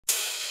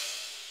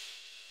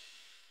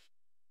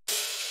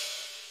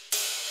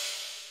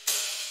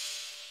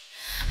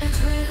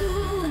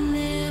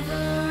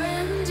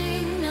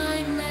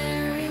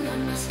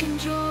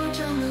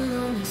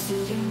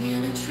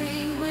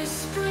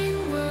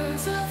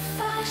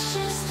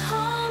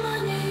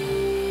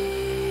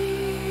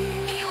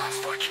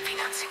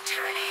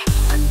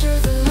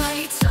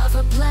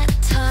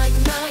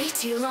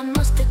Elon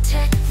Musk, the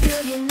tech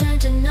billionaire,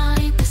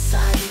 denied the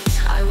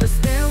sight. I was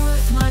there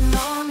with my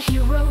mom, he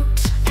wrote,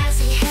 as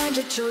he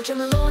handed Giorgia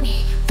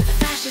Meloni the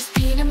fascist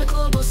pin and the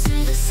Global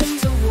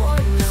Citizens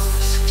Award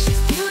note. She's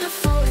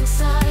beautiful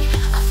inside,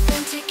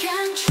 authentic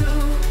and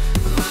true.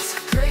 Musk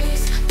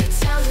grace,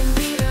 Italian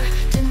leader,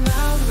 did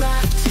mouth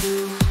laugh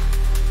too.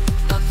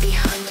 But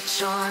behind the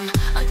charm,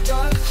 a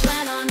dark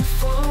plan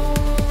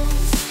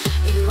unfolds.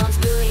 Elon's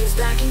billions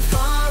backing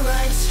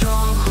far-right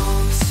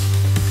strongholds.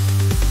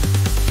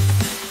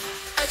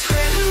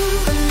 Atreju,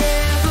 a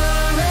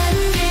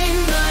never-ending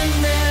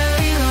nightmare.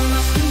 Elon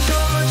Musk and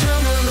Giorgia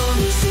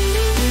Meloni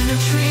sitting in a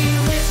tree,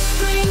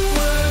 whispering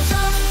words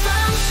of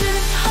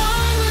fascist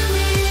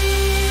harmony.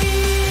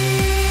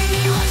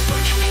 Elon's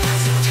working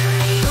as a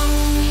tyranny.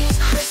 Meloni's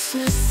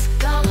Christmas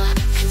gala,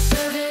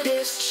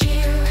 conservatives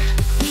cheer.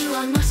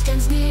 Elon Musk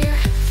stands near,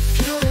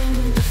 fueling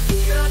the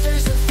fear.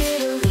 Others of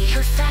Italy,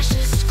 her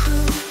fascist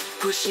crew,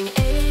 pushing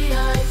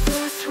AI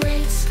birth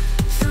rates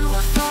through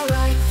a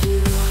far-right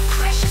view.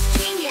 Precious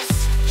genius,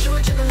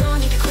 Giorgia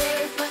Meloni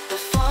declared, but the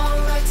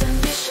far-right's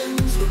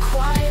ambitions were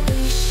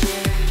quietly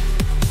shared.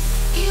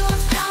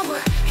 Elon's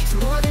power, it's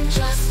more than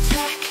just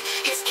tech.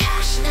 His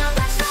cash now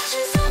backs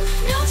fascism,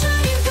 no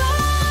turning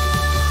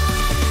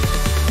back.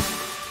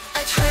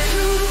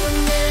 Atreju, a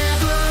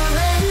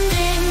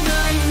never-ending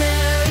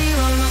nightmare.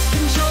 Elon Musk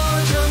and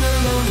Giorgia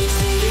Meloni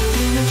sitting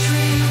in a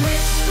tree,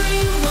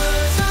 whispering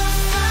words of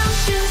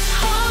fascist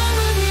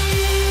harmony.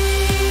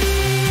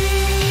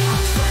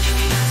 Elon's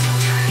working as a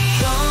tyranny.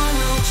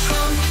 Donald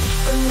Trump,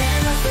 the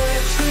man of their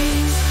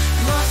dreams.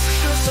 Musk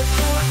shows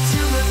support to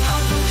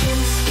Republican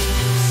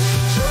schemes.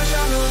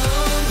 Giorgia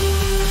Meloni,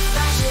 the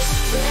fascist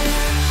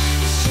flair,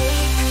 is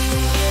shaping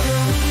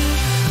Italy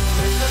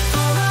with the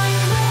far-right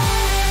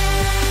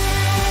glare.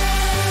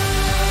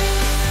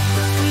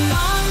 Look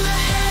beyond the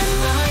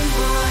headline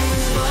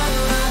lines, what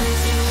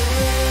lies in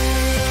wait.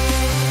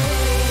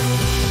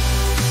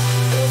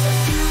 There's a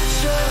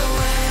future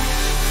where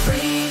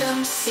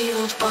freedom's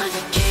sealed by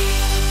the gate.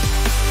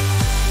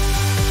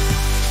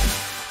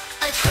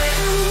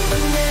 Atreju, a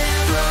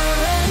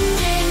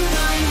never-ending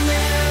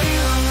nightmare.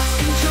 Elon Musk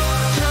and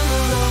Giorgia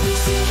Meloni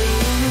sitting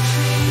in a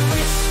tree,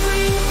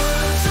 whispering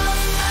words of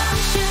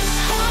fascist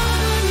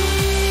harmony.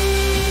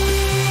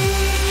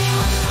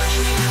 Elon's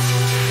working as a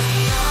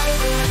tyranny.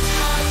 Either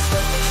ties,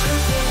 but the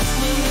truth is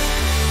near.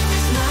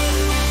 This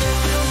nightmare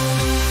they're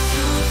building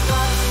through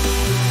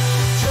body.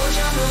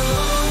 Giorgia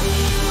Meloni,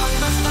 Elon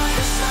Musk by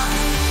her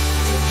side,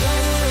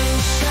 together in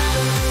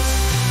shadows,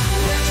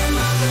 where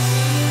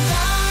democracy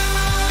dies.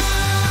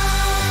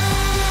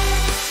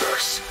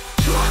 First,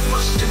 Elon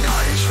Musk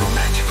denies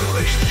romantic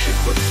relationship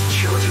with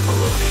Giorgia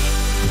Meloni.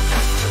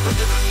 After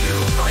the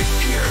fueled by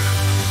fear.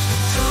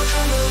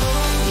 Giorgia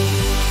Meloni,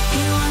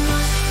 Elon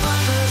Musk by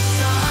her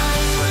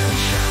side, Where in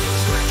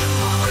shadows where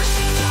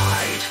democracy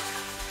died.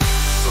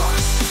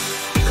 First,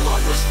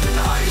 Elon Musk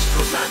denies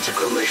romantic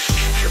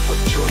relationship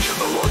with Giorgia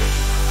Meloni.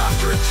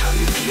 After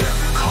Italian media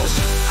calls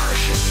her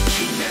fascist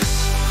genius,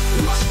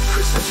 Musk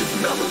presented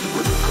Meloni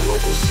with a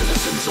Global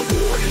Citizens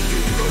Award in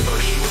New York.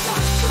 He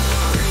wants to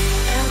learn.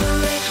 and the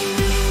breaking